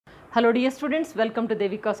Hello dear students, welcome to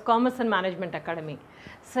Devika's Commerce and Management Academy.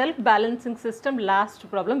 Self-balancing system, last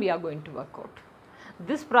problem we are going to work out.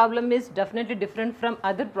 This problem is definitely different from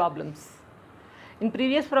other problems. In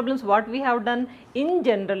previous problems what we have done, in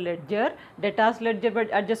general ledger, debtors ledger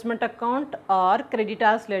adjustment account or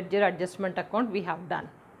creditors ledger adjustment account we have done.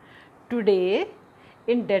 Today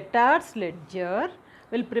in debtors ledger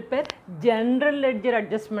we will prepare general ledger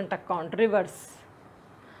adjustment account, reverse.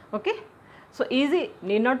 Okay. So easy,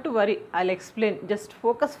 need not to worry, I will explain, just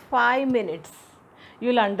focus 5 minutes, you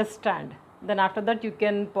will understand. Then after that you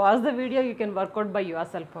can pause the video, you can work out by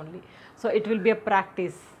yourself only. So it will be a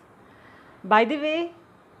practice. By the way,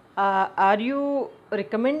 are you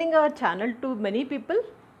recommending our channel to many people?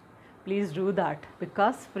 Please do that,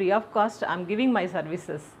 because free of cost I am giving my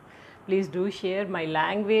services. Please do share. My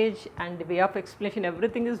language and the way of explanation,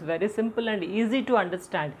 everything is very simple and easy to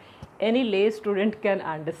understand. Any lay student can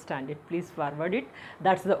understand it. Please forward it.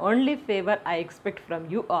 That's the only favor I expect from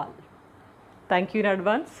you all. Thank you in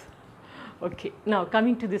advance. Okay, now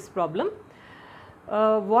coming to this problem.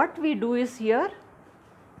 What we do is here,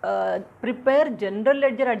 prepare general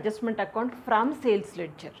ledger adjustment account from sales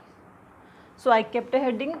ledger. So I kept a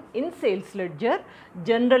heading in sales ledger,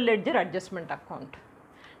 general ledger adjustment account.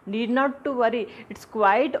 Need not to worry, it's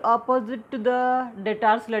quite opposite to the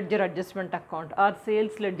debtors ledger adjustment account or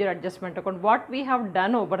sales ledger adjustment account. What we have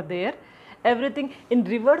done over there, everything in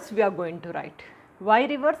reverse we are going to write. Why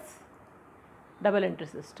reverse? Double entry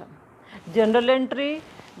system. General entry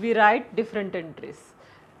we write different entries.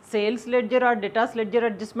 Sales ledger or debtors ledger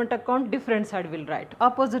adjustment account, different side will write.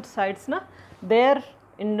 Opposite sides na, there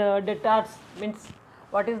in debtors means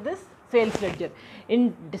what is this? Sales ledger.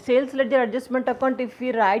 In sales ledger adjustment account, if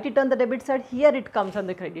we write it on the debit side, here it comes on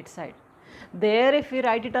the credit side. There if we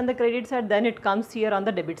write it on the credit side, then it comes here on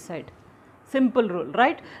the debit side. Simple rule,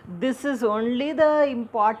 right? This is only the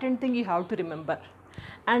important thing you have to remember.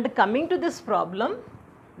 And coming to this problem,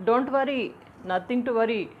 don't worry, nothing to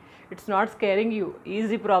worry. It's not scaring you.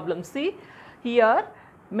 Easy problem. See, here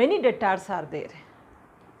many debtors are there.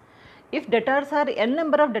 If debtors are, n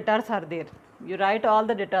number of debtors are there, you write all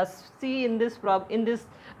the debtors. See, in this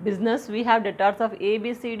business we have debtors of A,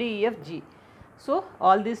 B, C, D, E, F, G. So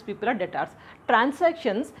all these people are debtors.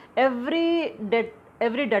 Transactions, every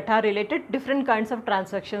debtor related different kinds of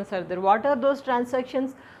transactions are there. What are those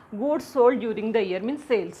transactions? Goods sold during the year means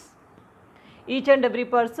sales. Each and every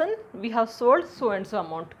person we have sold so and so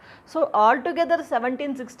amount. So altogether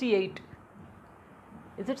 1768.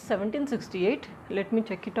 Is it 1768? Let me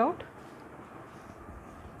check it out.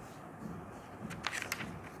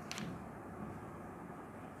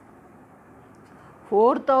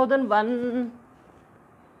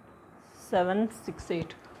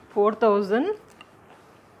 $4,168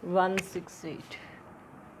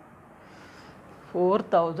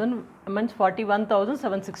 4,000 means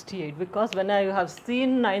 41,768, because when I have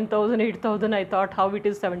seen 9,000, 8,000, I thought how it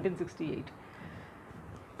is 1768.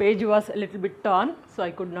 Page was a little bit torn, so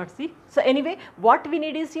I could not see. So anyway, what we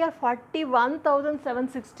need is here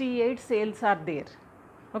 41,768 sales are there.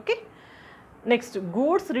 Okay. Next,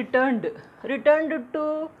 goods returned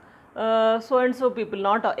to so and so people,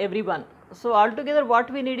 not everyone. So altogether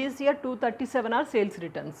what we need is here 237 are sales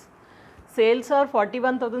returns. Sales are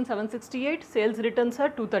 41,768, sales returns are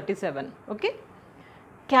 237. Okay.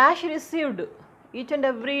 Cash received, each and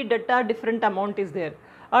every debtor different amount is there.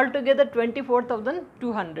 Altogether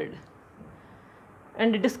 24,200.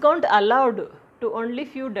 And discount allowed to only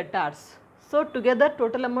few debtors. So together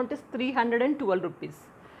total amount is 312 rupees.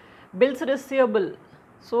 Bills receivable,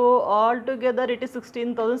 so altogether it is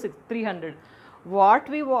 16,300. What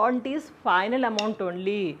we want is final amount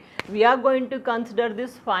only. We are going to consider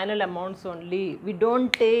this final amounts only. We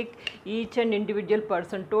don't take each and individual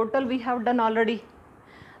person. Total we have done already.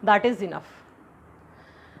 That is enough.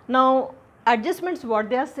 Now adjustments, what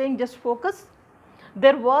they are saying, just focus.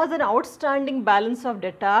 There was an outstanding balance of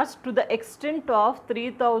debtors to the extent of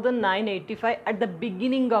 3,985 at the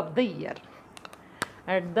beginning of the year.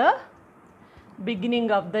 At the beginning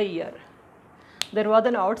of the year, there was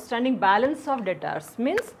an outstanding balance of debtors,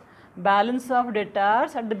 means balance of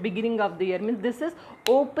debtors at the beginning of the year, means this is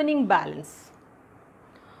opening balance.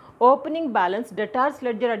 Opening balance, debtors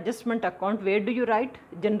ledger adjustment account, where do you write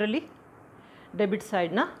generally? Debit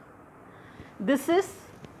side, na? This is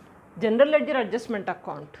general ledger adjustment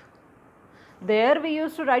account. There we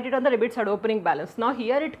used to write it on the debit side, opening balance. Now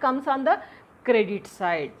here it comes on the credit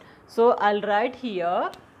side. So I will write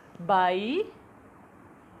here by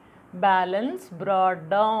balance brought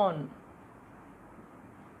down.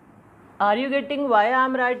 Are you getting why I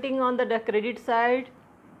am writing on the credit side?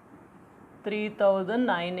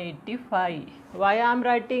 3,985. Why I am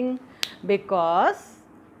writing? Because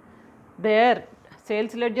there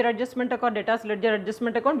sales ledger adjustment account, debtors ledger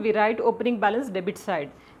adjustment account, we write opening balance debit side.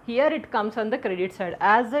 Here it comes on the credit side.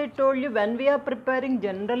 As I told you, when we are preparing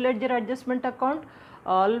general ledger adjustment account,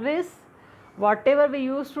 always whatever we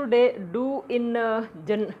used to do in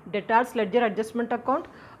debtors ledger adjustment account,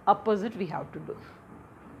 opposite we have to do.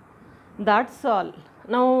 That's all.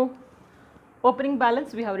 Now opening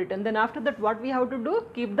balance we have written. Then after that what we have to do?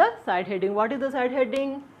 Keep the side heading. What is the side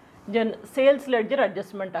heading? Sales ledger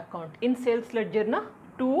adjustment account. In sales ledger na,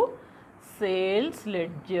 to sales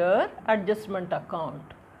ledger adjustment account.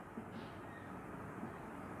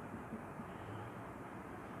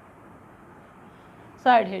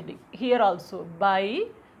 Side heading. Here also by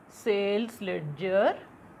sales ledger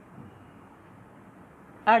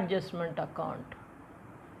adjustment account.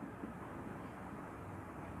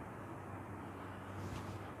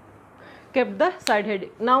 Kept the side heading.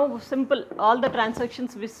 Now simple, all the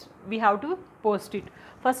transactions we have to post it.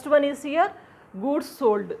 First one is here, goods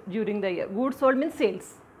sold during the year. Goods sold means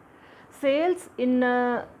sales. Sales in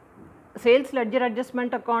sales ledger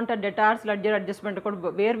adjustment account or debtors ledger adjustment account,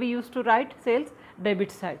 where we used to write sales,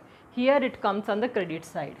 debit side. Here it comes on the credit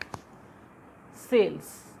side.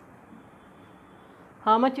 Sales.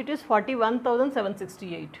 How much it is?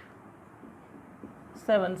 41,768.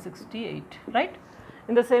 768, right?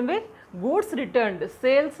 In the same way, goods returned,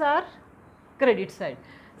 sales are credit side.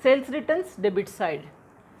 Sales returns, debit side.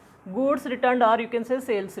 Goods returned, or you can say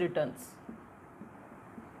sales returns.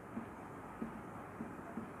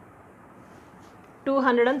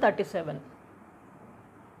 237.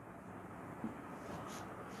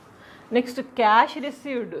 Next, cash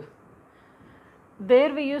received.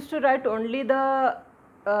 There we used to write only the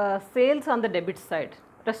sales on the debit side.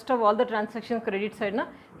 Rest of all the transactions credit side. Na?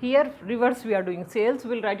 Here reverse we are doing. Sales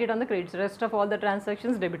will write it on the credit side. Rest of all the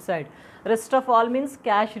transactions debit side. Rest of all means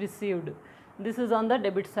cash received. This is on the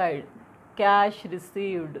debit side. Cash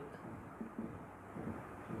received.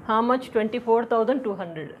 How much?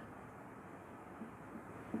 24,200.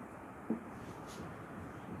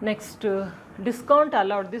 Next, discount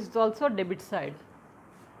allowed. This is also debit side.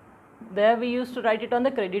 There we used to write it on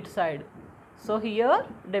the credit side. So here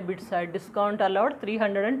debit side, discount allowed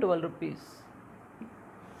 312 rupees.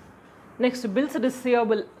 Next, bills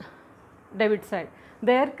receivable, debit side.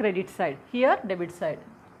 There credit side. Here debit side.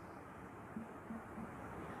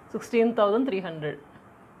 16,300.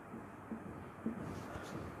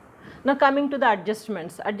 Now coming to the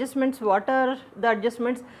adjustments. Adjustments, what are the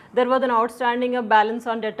adjustments? There was an outstanding of balance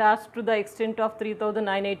on debtors to the extent of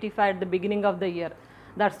 3,985 at the beginning of the year.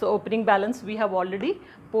 That's the opening balance we have already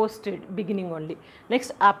posted, beginning only.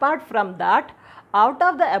 Next, apart from that, out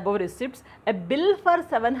of the above receipts, a bill for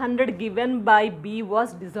 700 given by B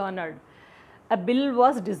was dishonored. A bill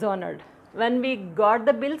was dishonored. When we got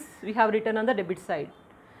the bills, we have written on the debit side.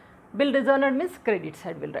 Bill dishonored means credit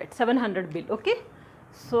side will write 700 bill, okay.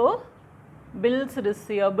 So, bills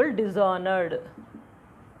receivable dishonored.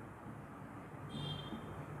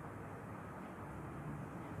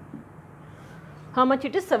 How much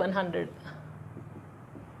it is? 700.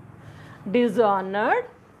 Dishonored,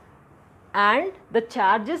 and the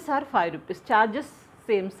charges are 5 rupees. Charges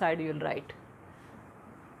same side you will write.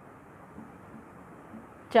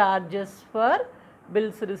 Charges for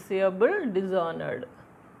bills receivable dishonored,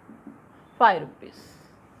 5 rupees.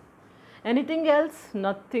 Anything else?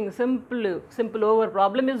 Nothing. Simple over.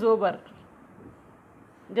 Problem is over.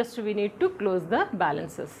 Just we need to close the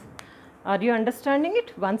balances. Are you understanding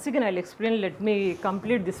it? Once again I will explain. Let me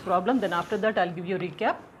complete this problem. Then after that I will give you a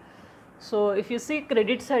recap. So if you see,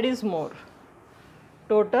 credit side is more.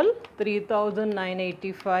 Total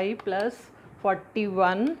 3,985 plus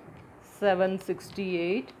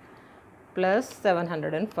 41,768 plus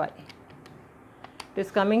 705. It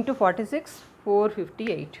is coming to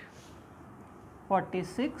 46,458.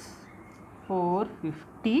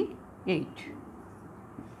 46,458.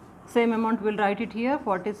 Same amount we will write it here,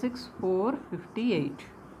 46,458.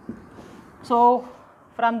 So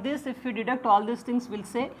from this, if you deduct all these things, we will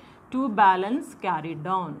say to balance carried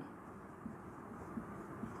down.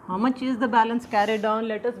 How much is the balance carried down?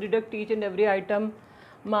 Let us deduct each and every item.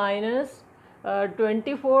 Minus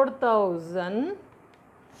 24,000.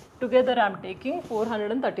 Together I am taking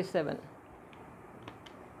 437.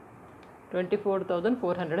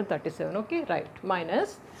 24,437, okay, right,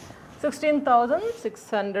 minus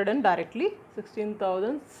 16,600 and directly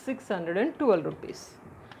 16,612 rupees.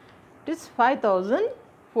 It is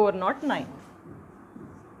 5,409.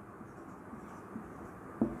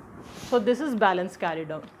 So this is balance carried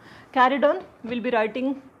on. Carried on, we will be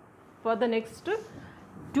writing for the next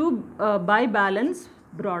to by balance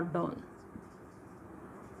brought down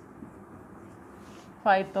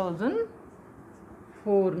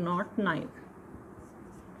 5,409.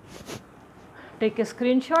 Take a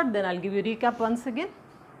screenshot, then I'll give you recap once again.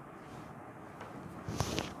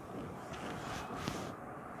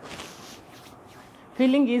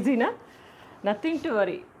 Feeling easy, na? Nothing to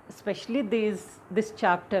worry, especially this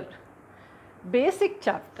chapter, basic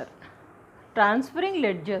chapter, transferring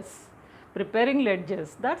ledgers, preparing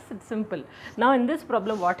ledgers, that's it, simple. Now in this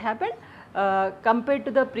problem what happened, compared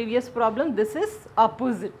to the previous problem, this is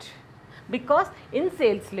opposite, because in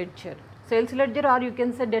sales ledger or you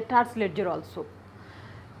can say debtors ledger also,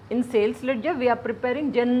 in sales ledger we are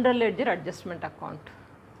preparing general ledger adjustment account.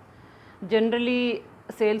 Generally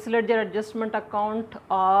sales ledger adjustment account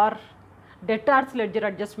or debtors ledger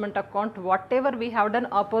adjustment account, whatever we have done,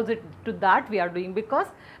 opposite to that we are doing, because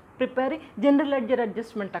preparing general ledger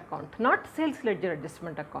adjustment account, not sales ledger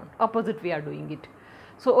adjustment account, opposite we are doing it.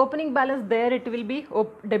 So opening balance there it will be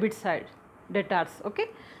debit side, debtors, okay.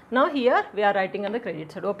 Now here we are writing on the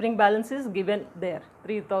credit side, opening balance is given there,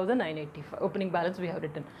 3,985 opening balance we have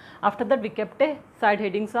written. After that we kept a side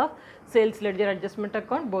headings of sales ledger adjustment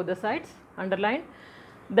account, both the sides underlined.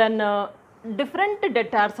 Then different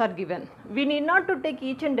debtors are given. We need not to take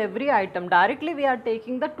each and every item, directly we are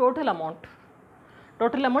taking the total amount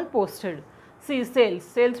posted. See,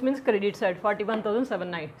 sales means credit side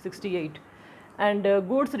 41,768, and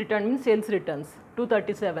goods return means sales returns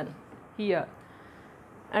 237 here,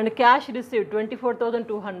 and cash received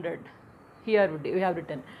 24,200 here we have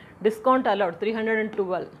written, discount allowed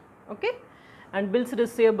 312, okay, and bills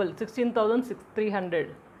receivable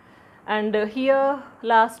 16,300, and here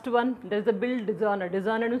last one there is a bill dishonored.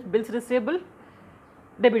 Dishonored means bills receivable,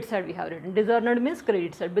 debit side we have written, dishonored means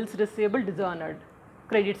credit side, bills receivable dishonored,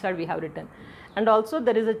 credit side we have written, and also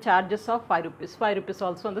there is a charges of 5 rupees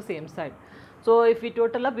also on the same side. So if we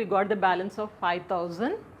total up, we got the balance of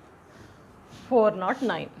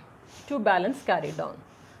 5,409 to balance carried down.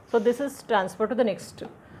 So this is transferred to the next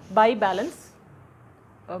by balance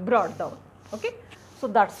brought down, okay. So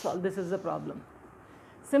that's all, this is the problem,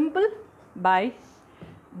 simple. By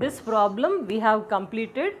this problem we have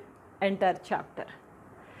completed entire chapter.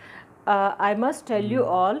 I must tell you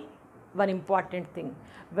all one important thing,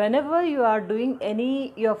 whenever you are doing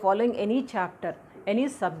you are following any chapter, any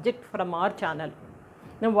subject from our channel,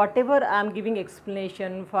 now whatever I am giving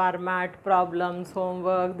explanation, format, problems,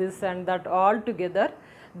 homework, this and that, all together,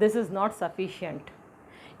 this is not sufficient.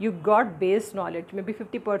 You got base knowledge, maybe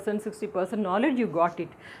 50%, 60% knowledge you got it,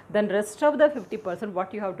 then rest of the 50%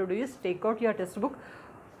 what you have to do is take out your textbook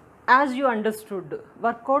as you understood,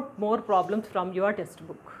 work out more problems from your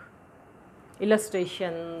textbook,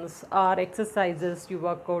 illustrations or exercises, you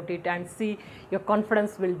work out it and see, your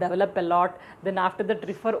confidence will develop a lot. Then after that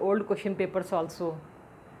refer old question papers also,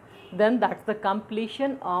 then that's the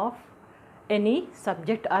completion of any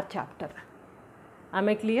subject or chapter. Am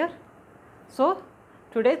I clear? So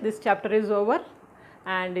today this chapter is over,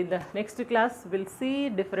 and in the next class we'll see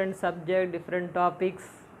different subject, different topics.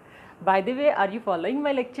 By the way, are you following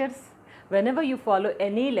my lectures? Whenever you follow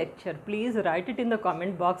any lecture, please write it in the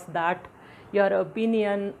comment box that your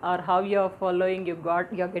opinion or how you are following, you are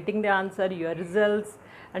getting the answer, your results,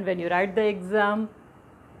 and when you write the exam,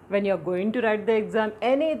 when you are going to write the exam,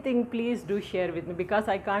 anything, please do share with me, because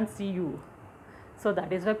I can't see you. So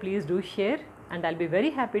that is why please do share, and I'll be very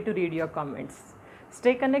happy to read your comments.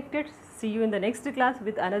 Stay connected. See you in the next class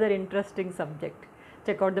with another interesting subject.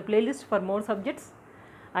 Check out the playlist for more subjects.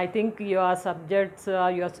 I think your subjects,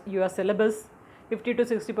 your syllabus 50 to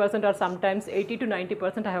 60% or sometimes 80 to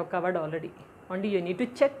 90% I have covered already. Only you need to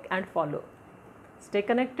check and follow. Stay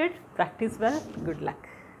connected, practice well, good luck.